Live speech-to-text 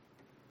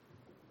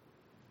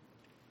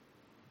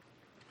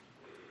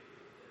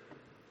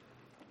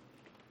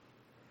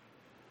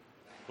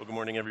Well, good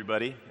morning,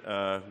 everybody.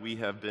 We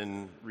have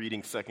been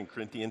reading 2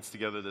 Corinthians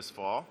together this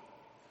fall.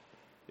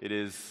 It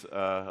is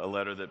a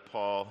letter that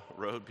Paul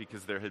wrote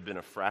because there had been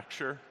a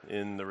fracture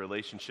in the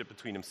relationship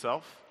between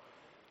himself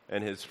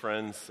and his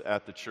friends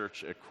at the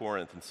church at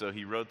Corinth. And so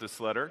he wrote this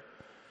letter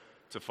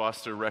to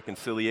foster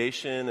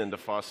reconciliation and to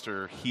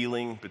foster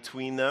healing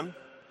between them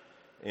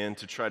and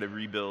to try to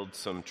rebuild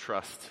some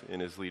trust in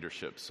his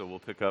leadership. So we'll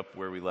pick up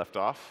where we left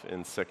off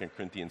in 2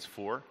 Corinthians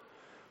 4.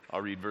 I'll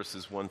read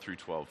verses 1 through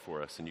 12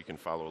 for us, and you can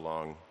follow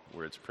along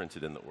where it's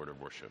printed in the order of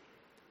worship.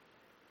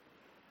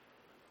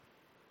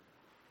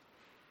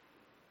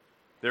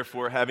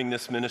 Therefore, having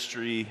this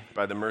ministry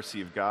by the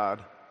mercy of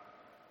God,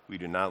 we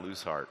do not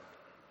lose heart.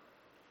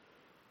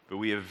 But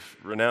we have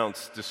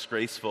renounced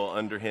disgraceful,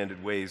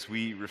 underhanded ways.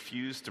 We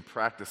refuse to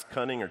practice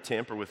cunning or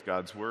tamper with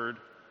God's word,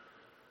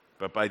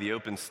 but by the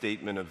open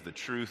statement of the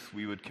truth,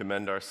 we would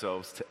commend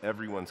ourselves to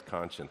everyone's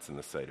conscience in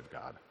the sight of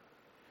God.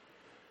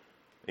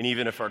 And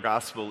even if our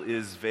gospel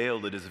is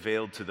veiled, it is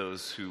veiled to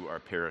those who are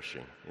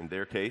perishing. In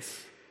their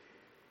case,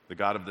 the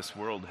God of this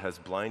world has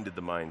blinded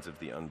the minds of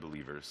the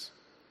unbelievers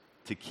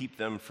to keep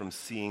them from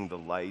seeing the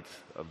light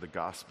of the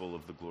gospel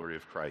of the glory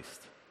of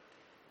Christ,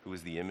 who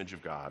is the image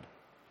of God.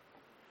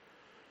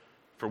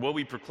 For what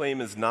we proclaim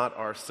is not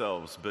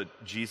ourselves,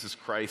 but Jesus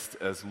Christ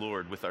as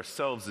Lord, with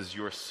ourselves as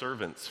your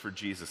servants for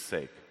Jesus'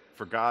 sake.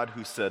 For God,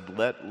 who said,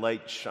 "Let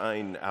light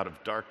shine out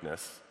of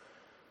darkness,"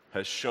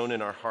 has shone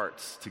in our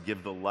hearts to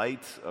give the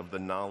light of the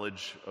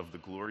knowledge of the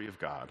glory of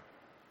God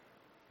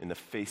in the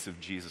face of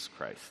Jesus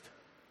Christ.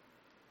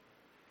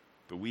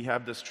 But we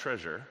have this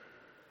treasure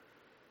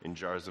in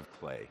jars of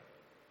clay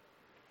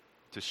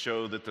to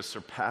show that the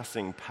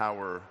surpassing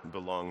power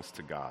belongs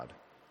to God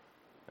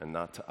and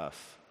not to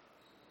us.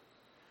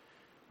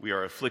 We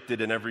are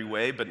afflicted in every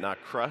way, but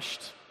not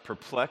crushed,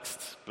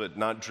 perplexed, but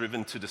not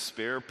driven to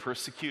despair,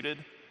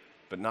 persecuted,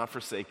 but not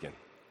forsaken,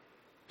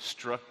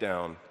 struck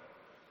down,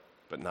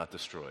 but not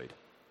destroyed.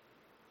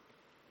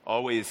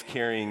 Always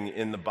carrying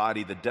in the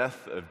body the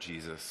death of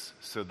Jesus,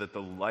 so that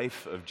the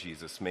life of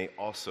Jesus may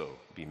also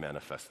be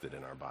manifested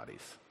in our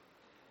bodies.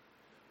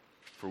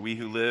 For we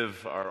who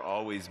live are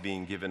always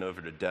being given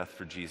over to death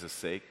for Jesus'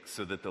 sake,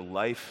 so that the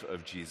life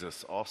of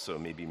Jesus also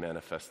may be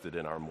manifested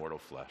in our mortal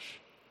flesh.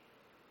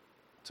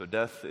 So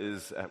death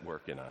is at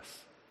work in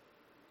us,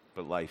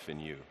 but life in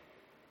you.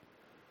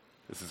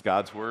 This is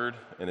God's word,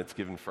 and it's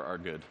given for our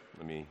good.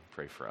 Let me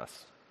pray for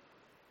us.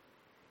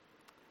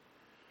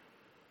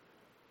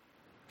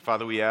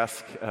 Father, we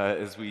ask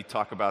as we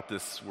talk about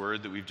this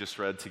word that we've just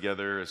read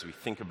together, as we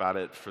think about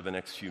it for the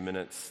next few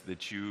minutes,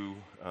 that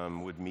you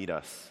would meet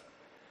us.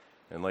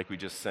 And like we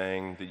just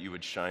sang, that you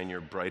would shine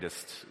your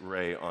brightest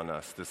ray on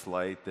us, this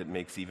light that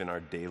makes even our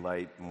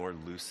daylight more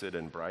lucid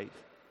and bright.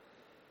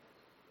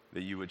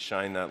 That you would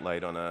shine that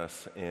light on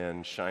us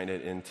and shine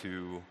it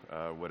into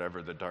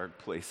whatever the dark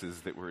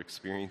places that we're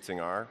experiencing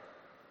are.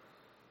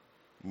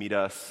 Meet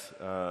us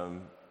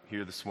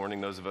here this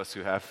morning, those of us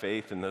who have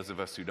faith and those of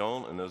us who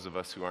don't, and those of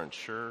us who aren't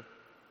sure.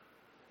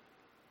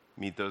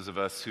 Meet those of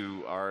us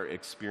who are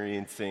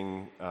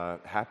experiencing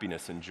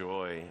happiness and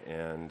joy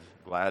and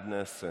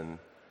gladness, and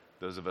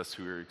those of us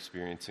who are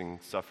experiencing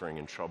suffering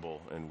and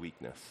trouble and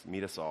weakness.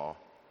 Meet us all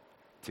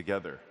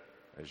together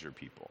as your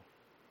people.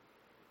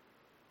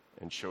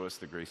 And show us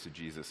the grace of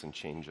Jesus and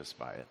change us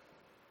by it.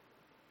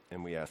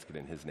 And we ask it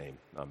in his name.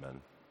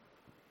 Amen.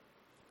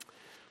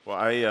 Well,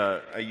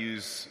 I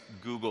use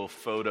Google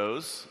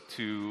Photos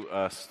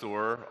to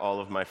store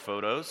all of my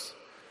photos.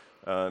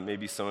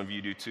 Maybe some of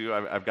you do too.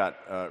 I've got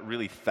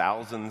really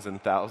thousands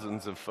and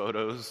thousands of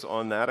photos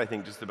on that. I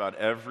think just about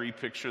every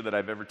picture that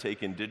I've ever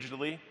taken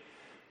digitally.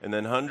 And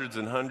then hundreds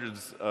and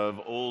hundreds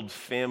of old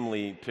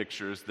family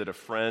pictures that a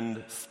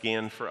friend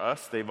scanned for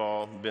us. They've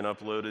all been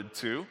uploaded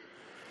too.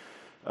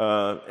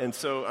 And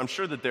so I'm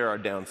sure that there are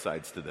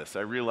downsides to this.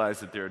 I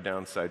realize that there are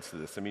downsides to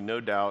this. I mean, no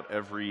doubt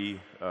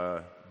every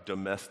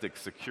domestic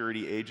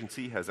security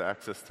agency has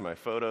access to my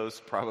photos.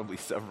 Probably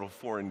several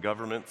foreign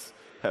governments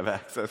have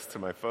access to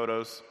my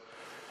photos.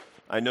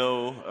 I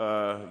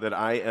know that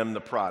I am the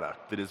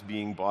product that is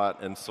being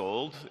bought and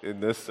sold in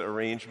this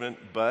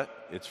arrangement,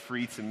 but it's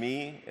free to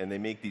me, and they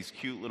make these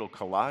cute little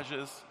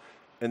collages,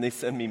 and they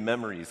send me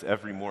memories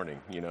every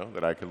morning,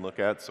 that I can look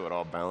at, so it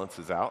all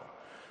balances out.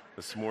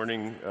 This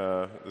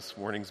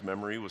morning's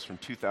memory was from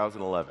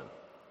 2011.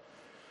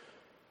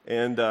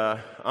 And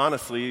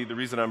honestly, the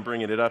reason I'm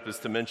bringing it up is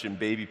to mention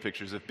baby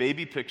pictures. If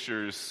baby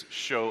pictures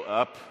show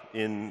up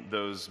in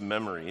those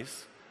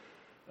memories,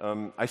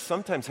 I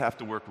sometimes have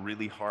to work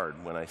really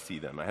hard when I see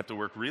them. I have to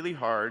work really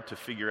hard to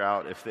figure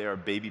out if they are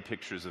baby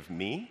pictures of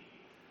me,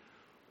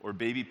 or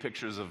baby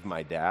pictures of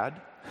my dad,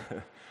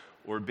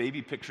 or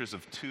baby pictures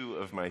of two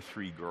of my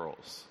three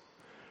girls.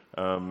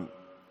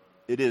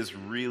 It is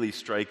really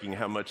striking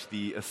how much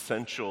the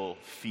essential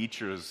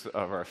features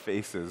of our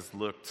faces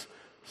looked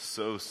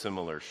so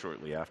similar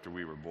shortly after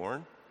we were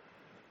born.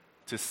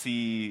 To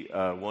see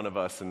one of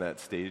us in that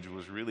stage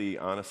was really,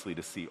 honestly,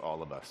 to see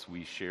all of us.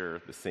 We share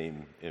the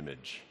same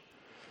image.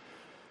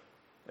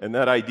 And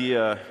that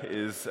idea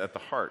is at the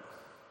heart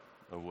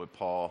of what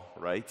Paul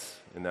writes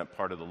in that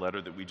part of the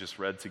letter that we just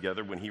read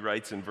together when he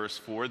writes in verse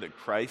 4 that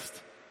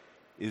Christ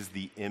is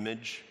the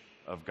image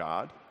of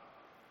God.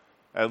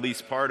 At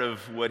least part of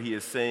what he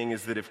is saying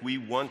is that if we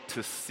want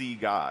to see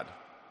God,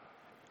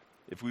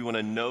 if we want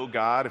to know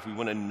God, if we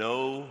want to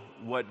know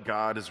what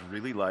God is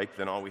really like,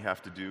 then all we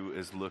have to do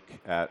is look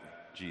at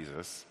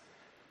Jesus,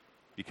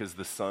 because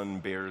the Son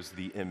bears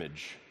the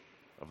image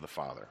of the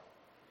Father.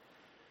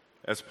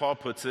 As Paul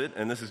puts it,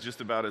 and this is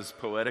just about as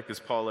poetic as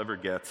Paul ever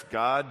gets,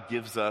 God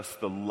gives us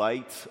the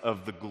light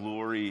of the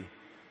glory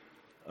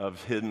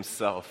of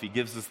himself. He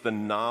gives us the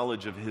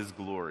knowledge of his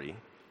glory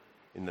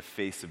in the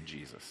face of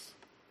Jesus.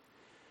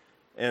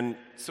 And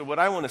so what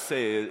I want to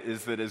say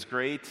is that as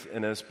great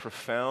and as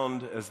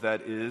profound as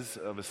that is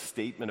of a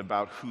statement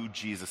about who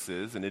Jesus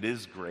is, and it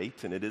is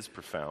great and it is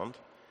profound,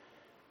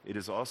 it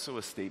is also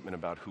a statement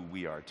about who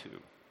we are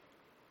too.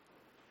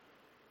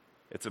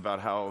 It's about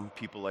how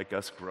people like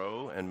us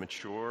grow and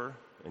mature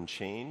and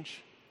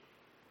change.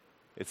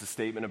 It's a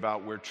statement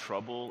about where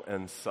trouble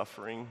and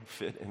suffering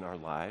fit in our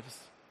lives.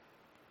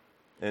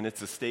 And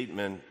it's a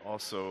statement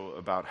also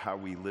about how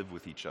we live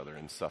with each other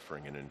in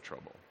suffering and in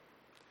trouble.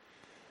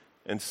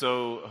 And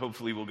so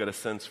hopefully we'll get a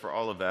sense for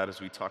all of that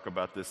as we talk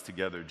about this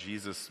together.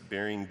 Jesus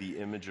bearing the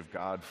image of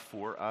God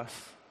for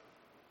us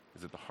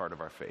is at the heart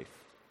of our faith.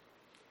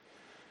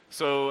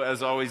 So,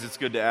 as always, it's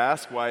good to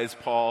ask, why is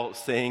Paul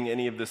saying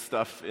any of this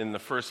stuff in the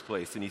first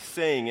place? And he's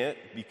saying it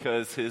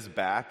because his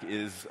back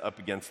is up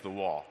against the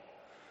wall.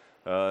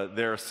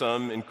 There are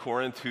some in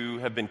Corinth who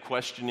have been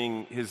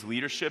questioning his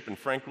leadership, and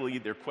frankly,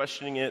 they're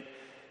questioning it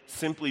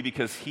simply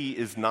because he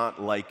is not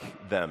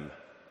like them.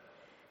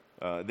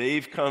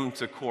 They've come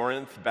to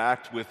Corinth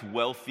backed with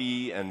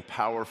wealthy and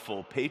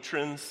powerful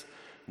patrons.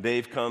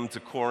 They've come to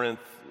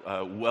Corinth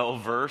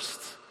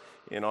well-versed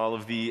in all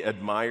of the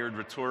admired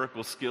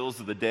rhetorical skills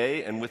of the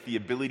day, and with the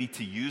ability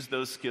to use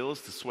those skills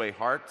to sway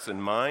hearts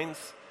and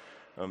minds.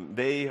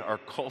 They are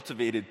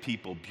cultivated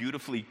people,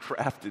 beautifully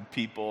crafted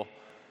people,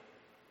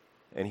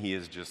 and he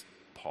is just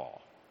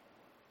Paul.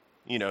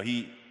 You know,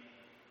 he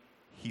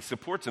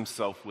supports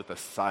himself with a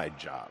side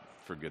job,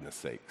 for goodness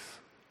sakes.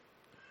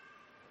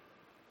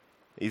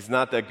 He's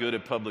not that good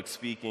at public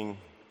speaking,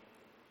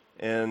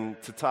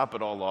 and to top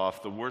it all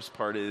off, the worst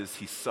part is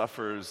he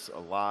suffers a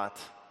lot.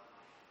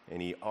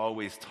 And he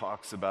always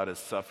talks about his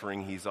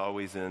suffering. He's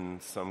always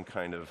in some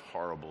kind of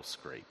horrible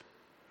scrape.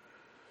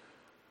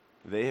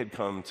 They had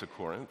come to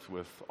Corinth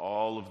with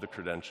all of the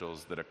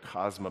credentials that a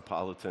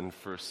cosmopolitan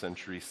first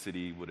century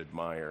city would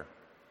admire,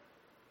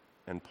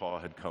 and Paul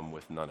had come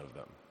with none of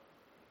them.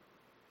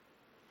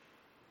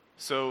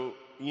 So,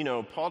 you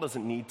know, Paul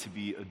doesn't need to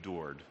be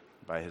adored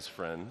by his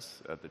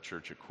friends at the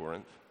church at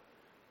Corinth,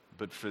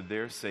 but for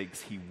their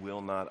sakes, he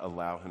will not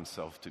allow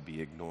himself to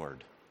be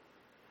ignored.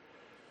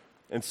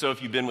 And so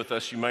if you've been with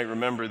us, you might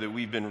remember that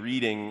we've been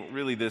reading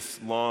really this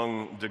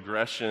long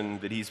digression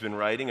that he's been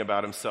writing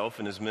about himself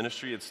and his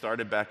ministry. It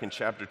started back in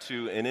chapter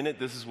 2, and in it,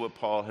 this is what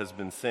Paul has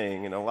been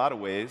saying. In a lot of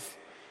ways,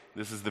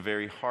 this is the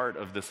very heart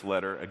of this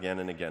letter again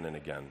and again and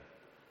again.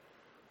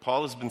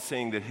 Paul has been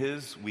saying that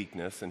his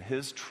weakness and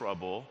his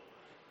trouble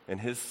and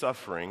his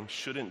suffering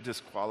shouldn't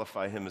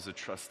disqualify him as a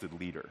trusted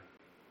leader,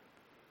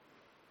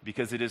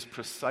 because it is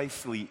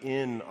precisely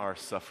in our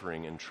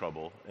suffering and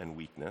trouble and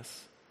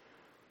weakness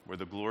where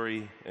the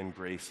glory and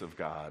grace of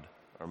God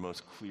are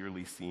most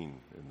clearly seen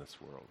in this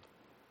world.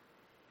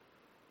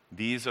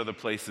 These are the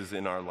places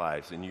in our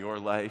lives, in your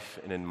life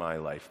and in my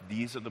life.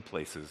 These are the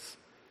places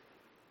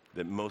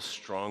that most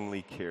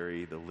strongly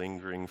carry the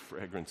lingering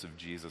fragrance of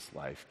Jesus'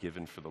 life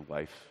given for the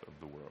life of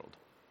the world.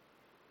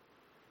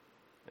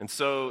 And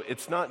so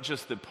it's not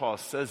just that Paul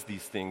says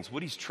these things.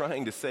 What he's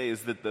trying to say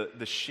is that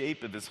the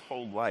shape of his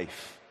whole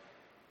life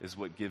is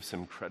what gives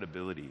him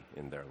credibility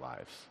in their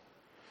lives.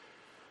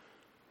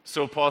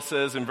 So Paul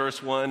says in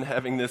verse 1,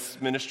 having this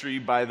ministry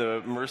by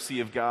the mercy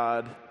of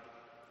God,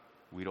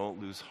 we don't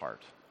lose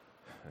heart.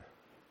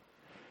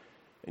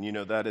 And you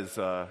know, that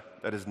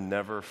is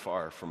never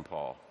far from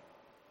Paul.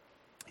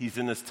 He's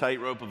in this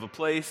tightrope of a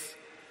place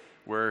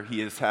where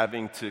he is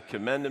having to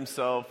commend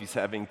himself, he's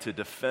having to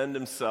defend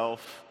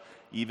himself,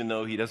 even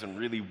though he doesn't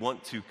really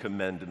want to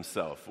commend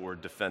himself or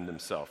defend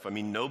himself. I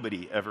mean,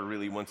 nobody ever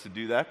really wants to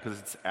do that because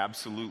it's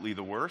absolutely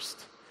the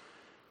worst.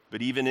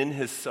 But even in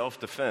his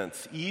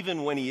self-defense,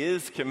 even when he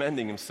is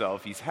commending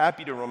himself, he's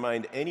happy to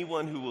remind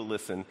anyone who will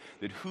listen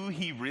that who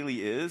he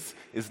really is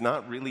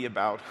not really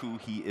about who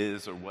he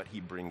is or what he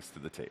brings to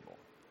the table.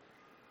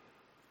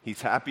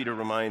 He's happy to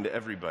remind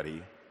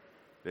everybody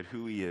that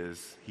who he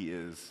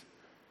is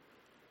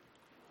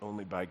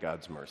only by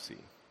God's mercy.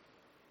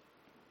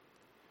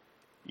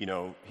 You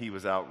know, he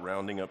was out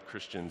rounding up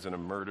Christians in a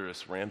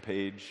murderous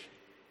rampage,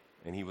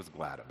 and he was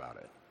glad about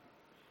it.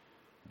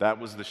 That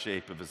was the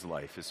shape of his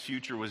life. His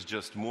future was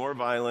just more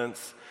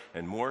violence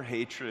and more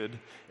hatred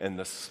and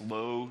the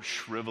slow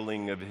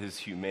shriveling of his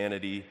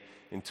humanity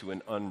into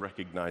an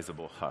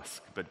unrecognizable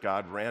husk. But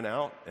God ran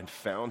out and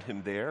found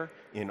him there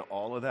in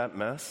all of that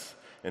mess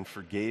and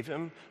forgave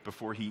him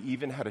before he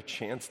even had a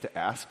chance to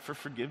ask for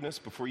forgiveness,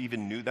 before he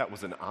even knew that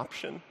was an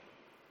option.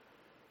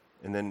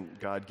 And then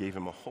God gave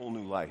him a whole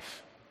new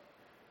life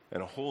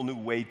and a whole new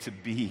way to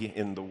be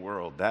in the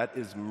world. That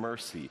is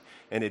mercy.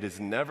 And it is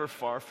never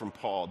far from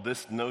Paul.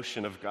 This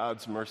notion of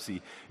God's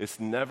mercy is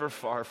never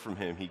far from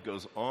him. He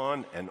goes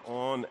on and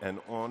on and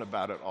on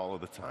about it all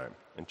of the time.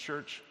 And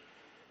church,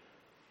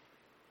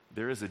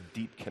 there is a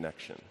deep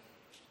connection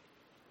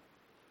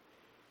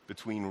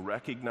between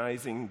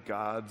recognizing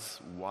God's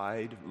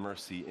wide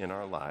mercy in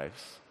our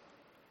lives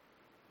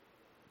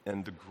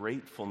and the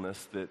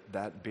gratefulness that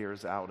that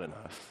bears out in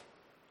us,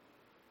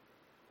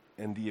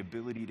 and the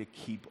ability to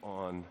keep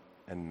on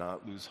and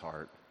not lose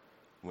heart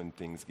when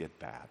things get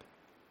bad.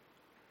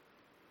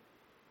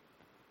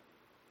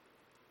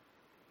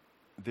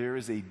 There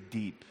is a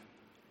deep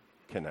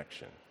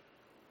connection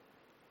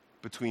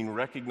between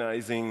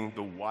recognizing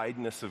the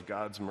wideness of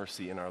God's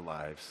mercy in our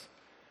lives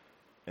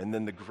and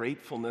then the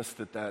gratefulness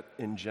that that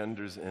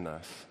engenders in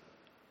us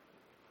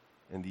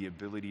and the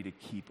ability to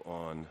keep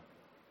on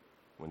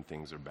when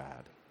things are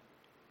bad.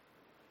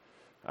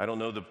 I don't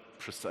know the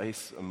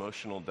precise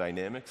emotional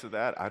dynamics of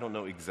that. I don't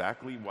know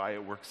exactly why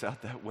it works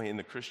out that way in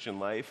the Christian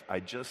life.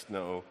 I just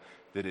know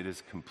that it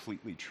is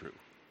completely true.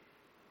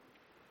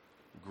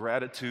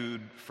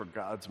 Gratitude for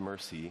God's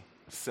mercy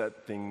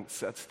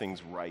sets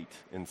things right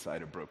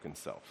inside a broken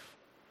self.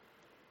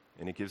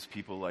 And it gives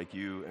people like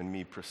you and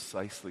me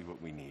precisely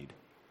what we need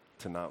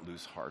to not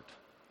lose heart.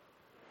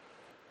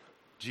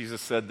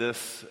 Jesus said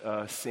this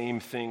same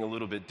thing a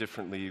little bit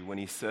differently when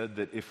he said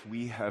that if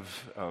we have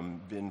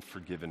been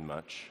forgiven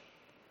much,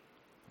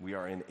 we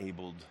are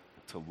enabled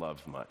to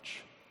love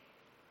much.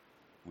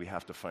 We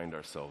have to find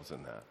ourselves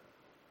in that.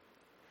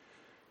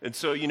 And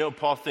so,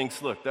 Paul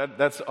thinks, look,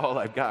 that's all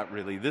I've got,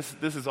 really. This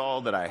is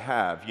all that I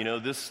have.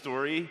 This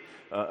story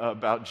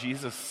about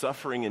Jesus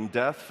suffering and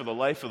death for the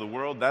life of the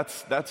world,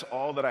 that's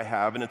all that I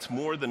have, and it's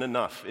more than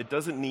enough. It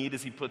doesn't need,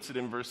 as he puts it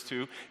in verse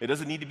 2, it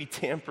doesn't need to be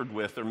tampered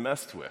with or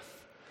messed with.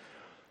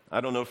 I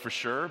don't know for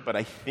sure, but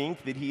I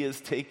think that he is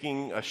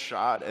taking a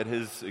shot at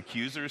his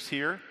accusers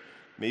here,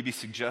 maybe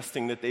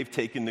suggesting that they've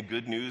taken the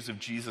good news of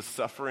Jesus'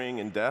 suffering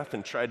and death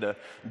and tried to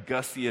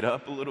gussy it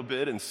up a little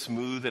bit and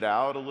smooth it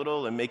out a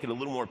little and make it a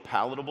little more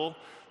palatable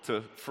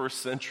to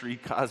first century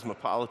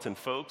cosmopolitan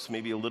folks,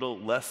 maybe a little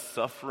less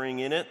suffering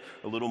in it,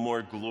 a little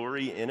more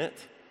glory in it.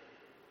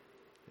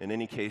 In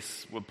any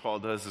case, what Paul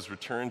does is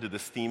return to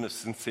this theme of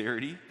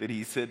sincerity that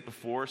he's hit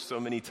before so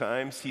many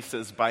times. He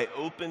says, by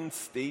open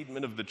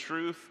statement of the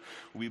truth,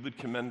 we would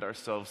commend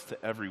ourselves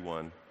to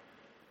everyone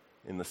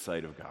in the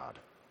sight of God.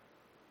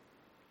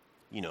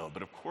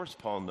 But of course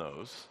Paul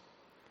knows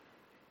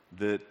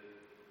that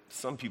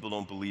some people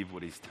don't believe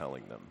what he's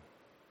telling them.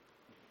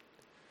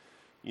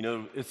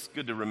 It's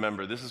good to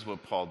remember this is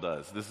what Paul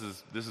does.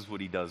 This is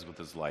what he does with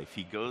his life.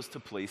 He goes to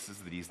places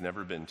that he's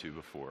never been to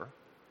before,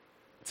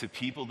 to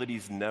people that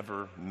he's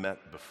never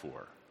met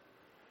before.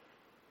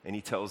 And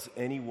he tells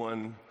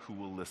anyone who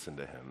will listen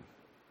to him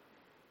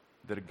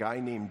that a guy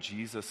named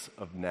Jesus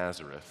of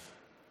Nazareth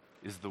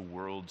is the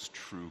world's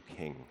true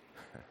king.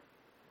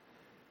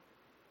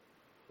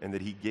 And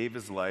that he gave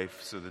his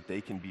life so that they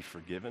can be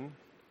forgiven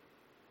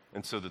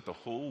and so that the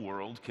whole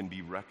world can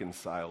be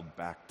reconciled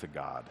back to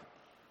God.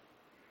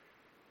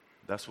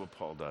 That's what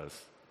Paul does.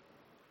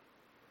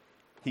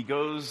 He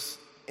goes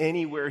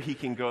anywhere he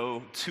can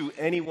go, to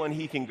anyone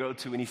he can go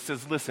to, and he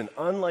says, listen,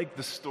 unlike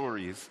the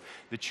stories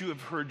that you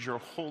have heard your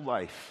whole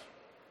life,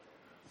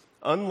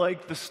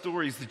 unlike the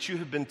stories that you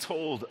have been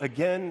told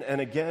again and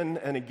again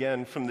and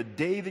again from the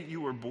day that you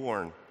were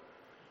born,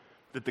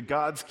 that the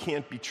gods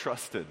can't be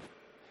trusted,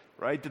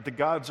 right? That the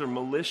gods are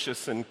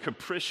malicious and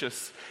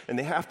capricious, and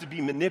they have to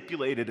be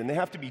manipulated, and they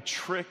have to be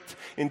tricked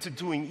into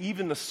doing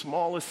even the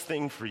smallest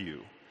thing for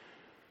you.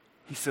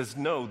 He says,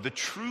 no, the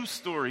true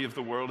story of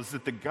the world is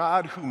that the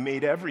God who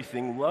made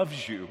everything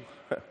loves you,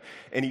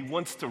 and he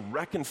wants to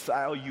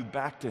reconcile you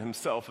back to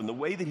himself. And the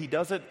way that he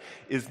does it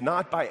is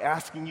not by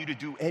asking you to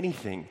do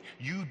anything.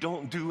 You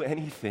don't do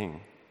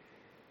anything.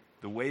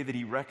 The way that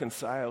he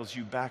reconciles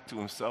you back to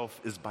himself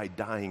is by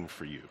dying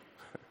for you,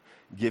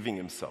 giving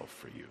himself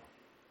for you.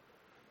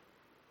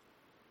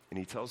 And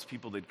he tells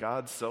people that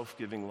God's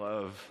self-giving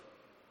love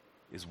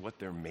is what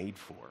they're made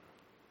for.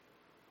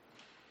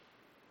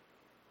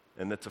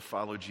 And that to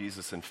follow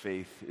Jesus in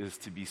faith is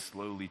to be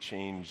slowly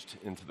changed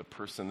into the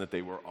person that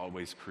they were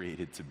always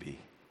created to be.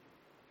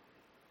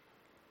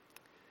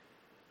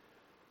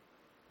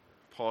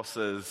 Paul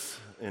says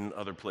in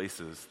other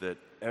places that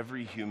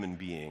every human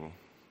being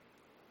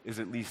is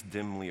at least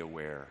dimly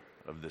aware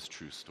of this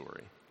true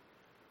story.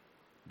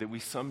 That we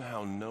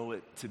somehow know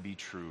it to be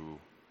true.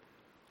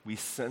 We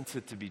sense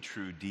it to be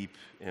true deep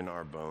in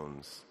our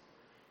bones.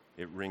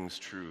 It rings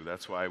true.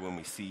 That's why when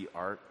we see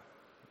art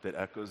that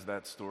echoes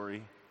that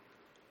story,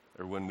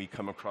 or when we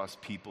come across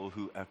people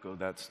who echo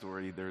that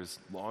story, there's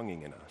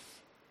longing in us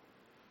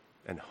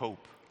and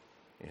hope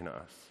in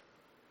us.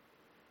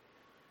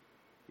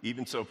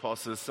 Even so, Paul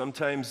says,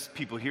 sometimes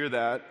people hear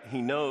that,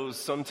 he knows,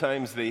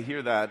 sometimes they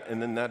hear that,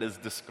 and then that is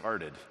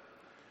discarded.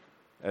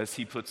 As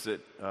he puts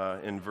it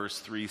in verse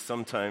 3,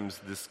 sometimes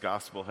this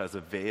gospel has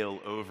a veil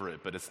over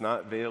it, but it's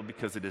not veiled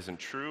because it isn't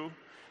true.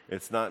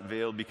 It's not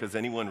veiled because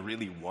anyone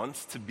really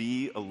wants to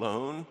be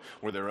alone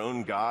or their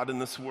own God in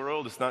this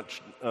world. It's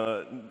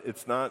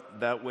not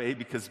that way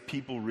because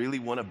people really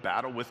want to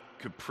battle with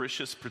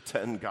capricious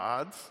pretend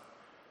gods.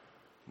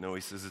 No,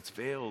 he says it's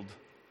veiled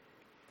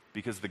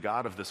because the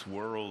God of this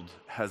world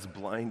has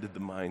blinded the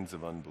minds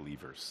of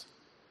unbelievers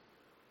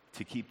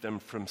to keep them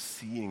from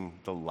seeing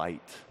the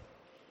light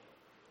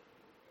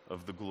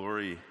of the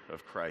glory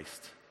of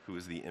Christ, who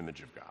is the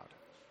image of God.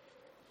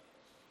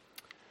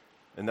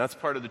 And that's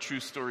part of the true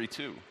story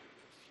too.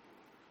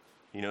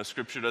 You know,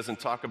 Scripture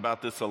doesn't talk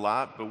about this a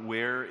lot, but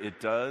where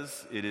it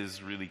does, it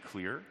is really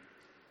clear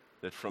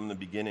that from the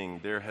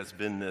beginning there has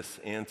been this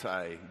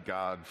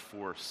anti-God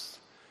force.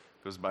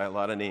 It goes by a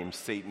lot of names: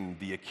 Satan,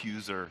 the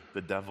accuser,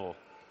 the devil.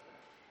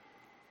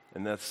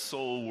 And that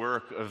sole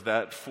work of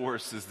that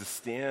force is to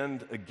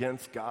stand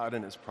against God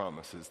and his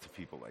promises to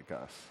people like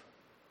us.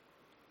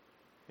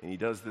 And he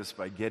does this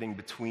by getting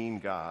between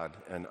God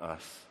and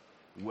us,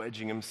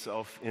 wedging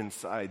himself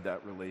inside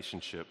that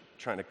relationship,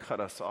 trying to cut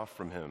us off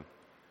from him,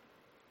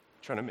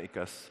 trying to make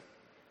us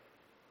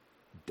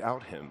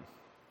doubt him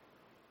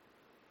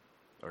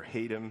or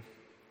hate him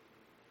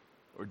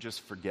or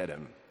just forget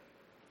him.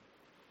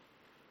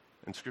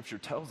 And Scripture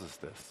tells us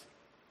this,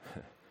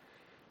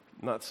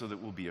 not so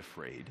that we'll be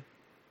afraid,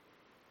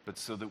 but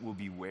so that we'll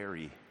be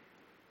wary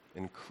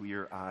and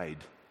clear-eyed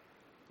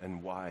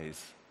and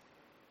wise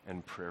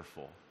and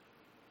prayerful.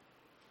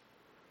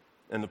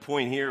 And the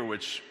point here,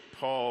 which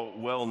Paul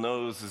well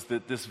knows, is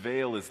that this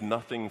veil is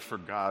nothing for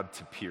God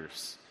to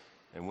pierce.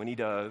 And when he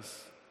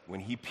does, when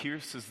he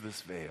pierces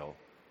this veil,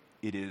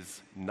 it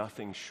is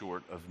nothing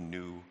short of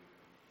new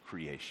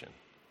creation.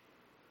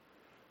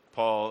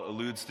 Paul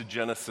alludes to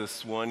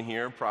Genesis 1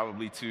 here,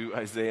 probably to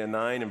Isaiah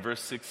 9. In verse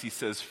 6, he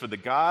says, "For the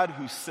God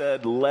who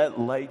said, 'Let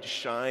light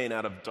shine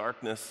out of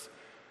darkness,'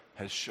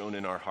 has shone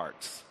in our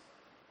hearts,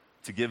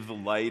 to give the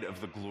light of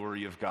the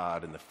glory of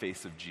God in the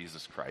face of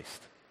Jesus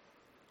Christ."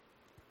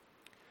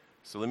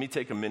 So let me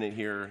take a minute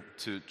here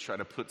to try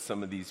to put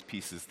some of these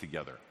pieces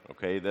together,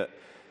 okay? That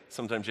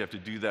sometimes you have to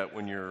do that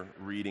when you're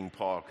reading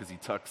Paul, because he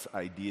tucks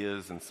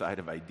ideas inside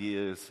of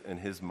ideas, and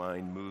his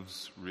mind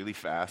moves really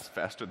fast,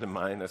 faster than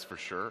mine, that's for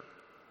sure.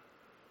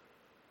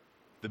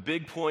 The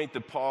big point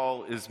that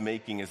Paul is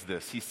making is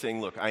this. He's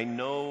saying, look, I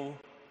know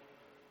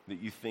that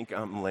you think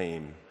I'm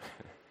lame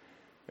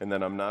and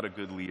that I'm not a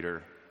good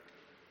leader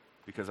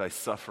because I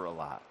suffer a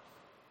lot.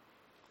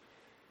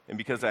 And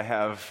because I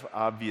have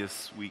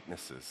obvious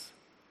weaknesses.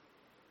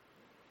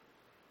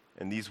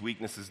 And these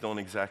weaknesses don't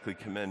exactly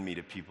commend me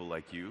to people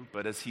like you.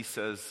 But as he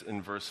says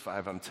in verse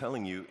 5, I'm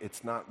telling you,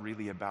 it's not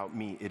really about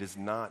me. It is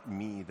not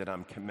me that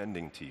I'm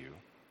commending to you.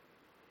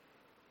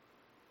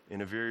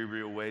 In a very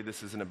real way,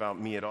 this isn't about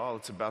me at all.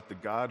 It's about the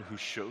God who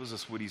shows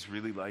us what he's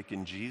really like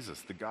in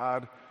Jesus. The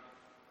God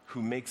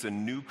who makes a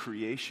new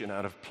creation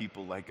out of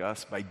people like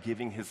us by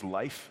giving his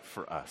life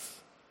for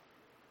us.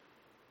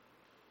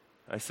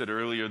 I said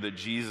earlier that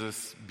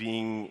Jesus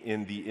being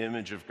in the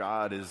image of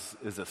God is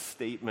a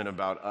statement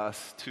about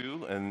us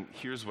too, and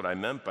here's what I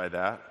meant by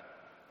that.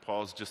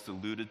 Paul's just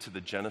alluded to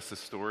the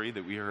Genesis story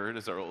that we heard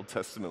as our Old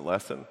Testament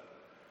lesson,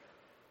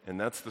 and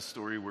that's the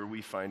story where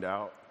we find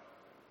out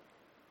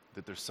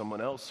that there's someone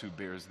else who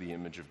bears the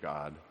image of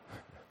God,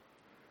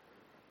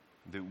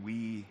 that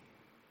we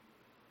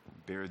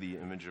bear the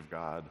image of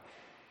God,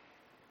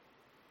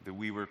 that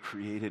we were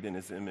created in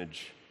his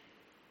image,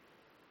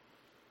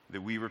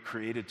 that we were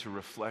created to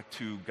reflect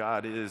who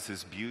God is,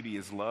 his beauty,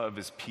 his love,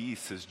 his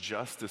peace, his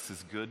justice,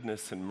 his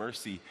goodness and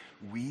mercy.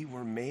 We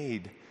were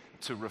made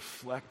to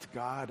reflect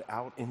God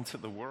out into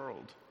the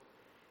world.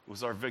 It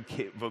was our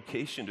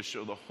vocation to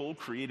show the whole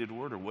created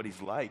order what he's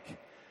like.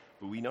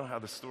 But we know how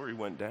the story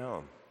went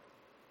down.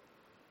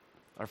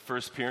 Our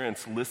first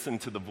parents listened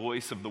to the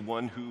voice of the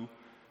one who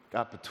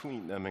got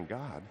between them and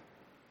God.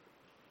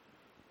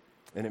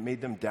 And it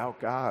made them doubt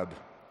God.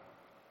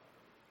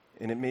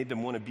 And it made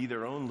them want to be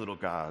their own little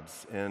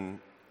gods. And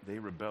they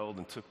rebelled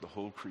and took the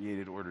whole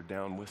created order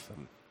down with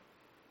them.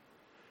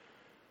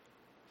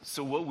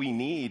 So what we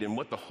need and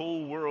what the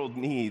whole world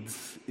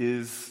needs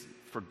is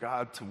for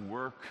God to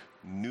work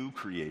new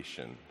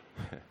creation.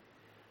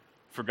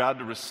 For God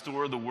to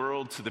restore the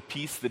world to the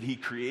peace that he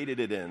created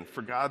it in.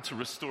 For God to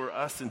restore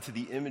us into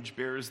the image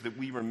bearers that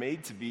we were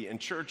made to be. And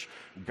church,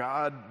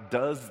 God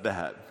does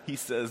that. He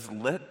says,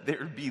 let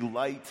there be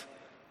light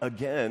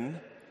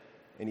again.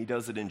 And he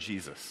does it in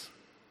Jesus.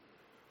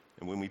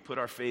 And when we put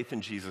our faith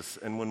in Jesus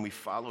and when we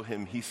follow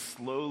him, he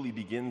slowly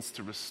begins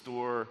to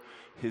restore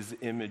his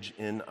image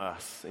in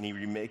us. And he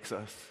remakes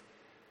us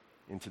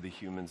into the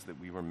humans that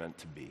we were meant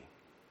to be.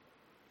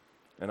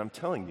 And I'm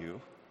telling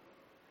you,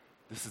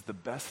 this is the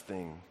best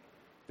thing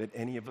that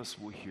any of us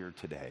will hear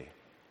today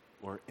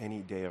or any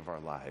day of our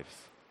lives.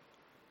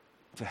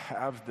 To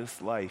have this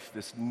life,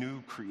 this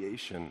new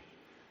creation,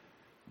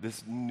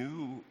 this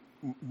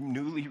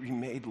newly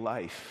remade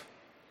life,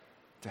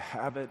 to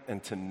have it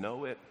and to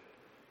know it,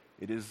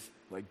 it is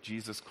like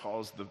Jesus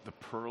calls the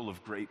pearl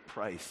of great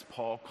price.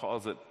 Paul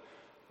calls it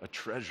a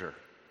treasure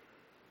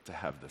to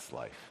have this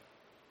life.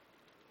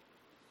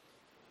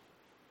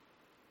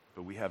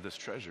 But we have this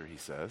treasure, he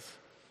says,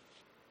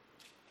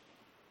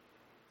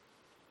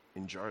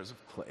 in jars of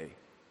clay.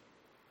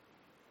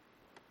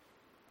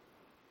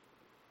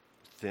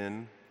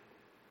 Thin,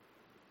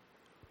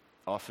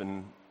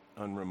 often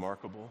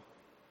unremarkable,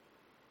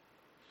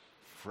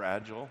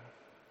 fragile,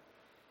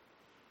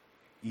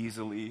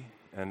 easily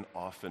and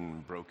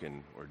often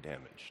broken or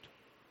damaged.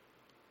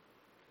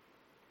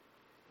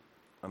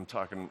 I'm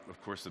talking,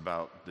 of course,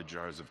 about the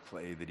jars of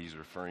clay that he's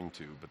referring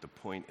to, but the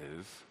point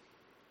is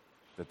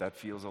that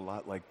feels a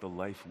lot like the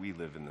life we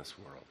live in this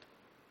world.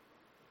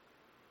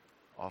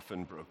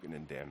 Often broken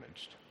and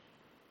damaged,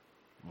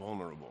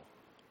 vulnerable.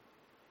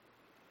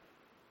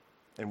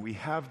 And we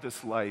have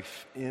this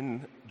life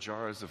in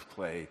jars of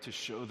clay to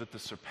show that the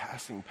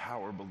surpassing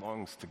power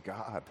belongs to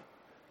God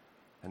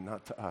and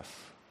not to us.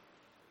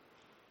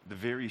 The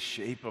very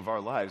shape of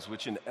our lives,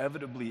 which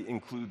inevitably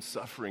includes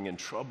suffering and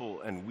trouble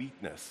and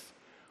weakness,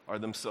 are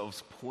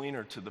themselves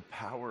pointer to the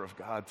power of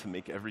God to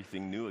make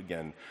everything new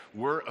again.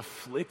 We're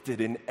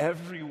afflicted in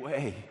every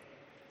way,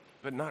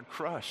 but not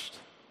crushed.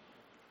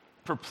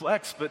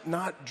 Perplexed, but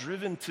not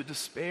driven to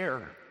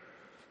despair.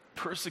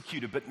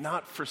 Persecuted, but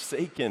not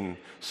forsaken.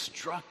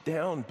 Struck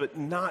down, but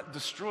not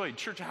destroyed.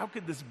 Church, how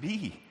could this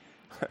be?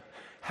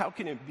 How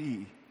can it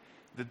be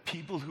that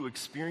people who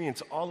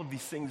experience all of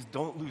these things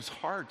don't lose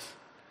heart?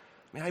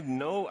 I mean, I have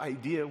no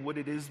idea what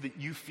it is that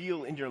you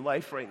feel in your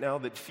life right now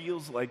that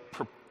feels like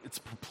it's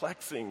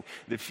perplexing,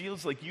 that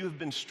feels like you have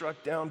been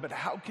struck down, but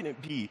how can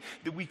it be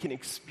that we can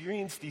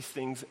experience these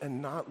things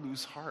and not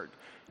lose heart?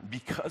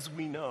 Because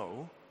we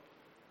know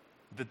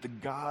that the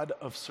God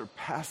of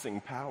surpassing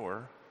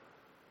power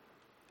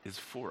is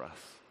for us.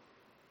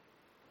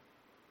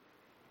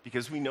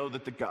 Because we know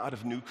that the God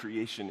of new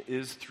creation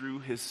is, through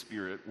his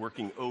Spirit,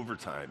 working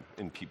overtime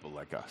in people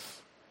like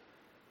us.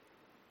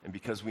 And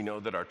because we know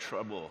that our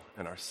trouble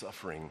and our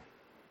suffering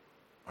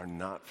are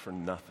not for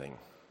nothing.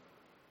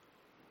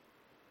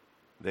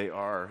 They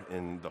are,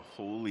 in the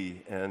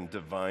holy and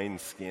divine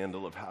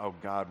scandal of how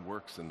God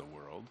works in the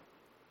world,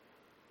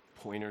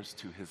 pointers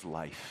to his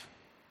life.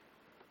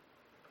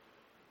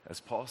 As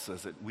Paul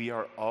says it, we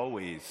are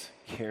always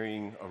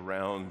carrying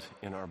around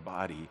in our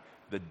body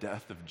the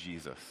death of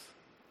Jesus,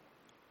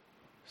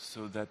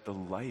 so that the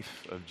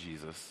life of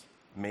Jesus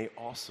may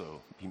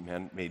also be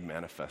made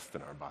manifest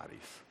in our bodies.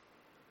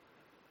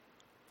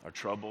 Our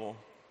trouble,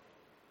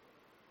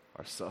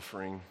 our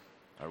suffering,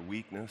 our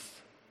weakness,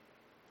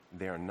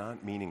 they are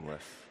not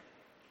meaningless.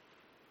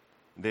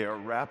 They are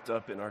wrapped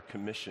up in our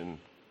commission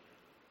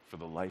for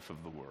the life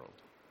of the world.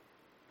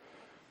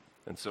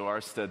 And so our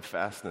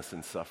steadfastness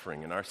in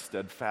suffering and our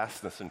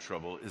steadfastness in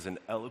trouble is an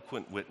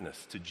eloquent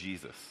witness to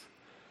Jesus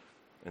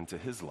and to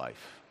his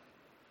life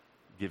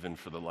given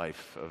for the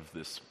life of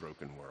this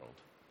broken world.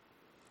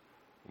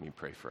 Let me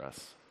pray for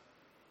us.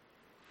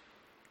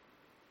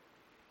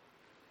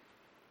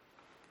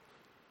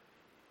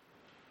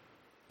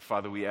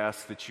 Father, we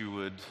ask that you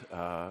would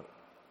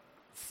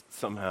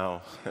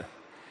somehow,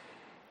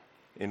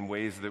 in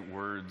ways that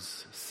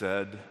words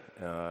said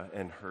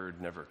and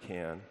heard never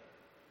can,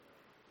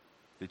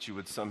 that you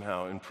would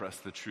somehow impress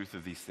the truth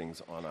of these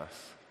things on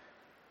us,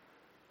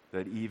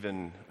 that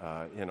even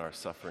in our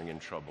suffering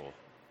and trouble,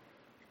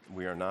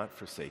 we are not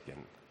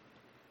forsaken,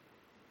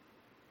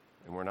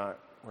 and we're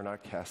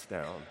not cast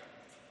down,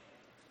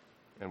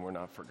 and we're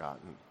not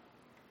forgotten.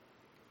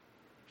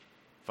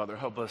 Father,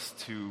 help us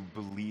to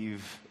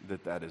believe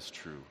that that is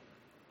true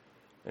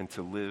and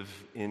to live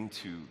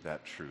into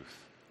that truth.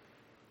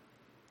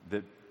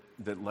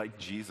 That like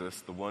Jesus,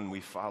 the one we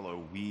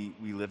follow, we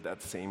live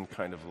that same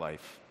kind of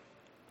life.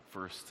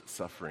 First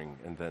suffering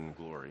and then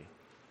glory.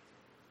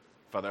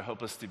 Father,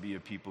 help us to be a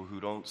people who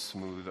don't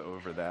smooth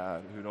over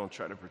that, who don't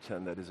try to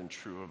pretend that isn't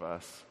true of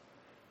us,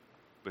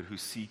 but who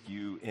seek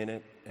you in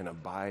it and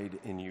abide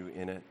in you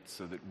in it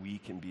so that we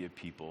can be a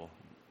people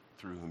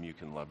through whom you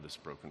can love this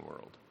broken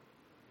world.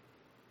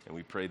 And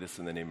we pray this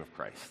in the name of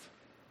Christ.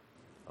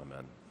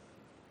 Amen.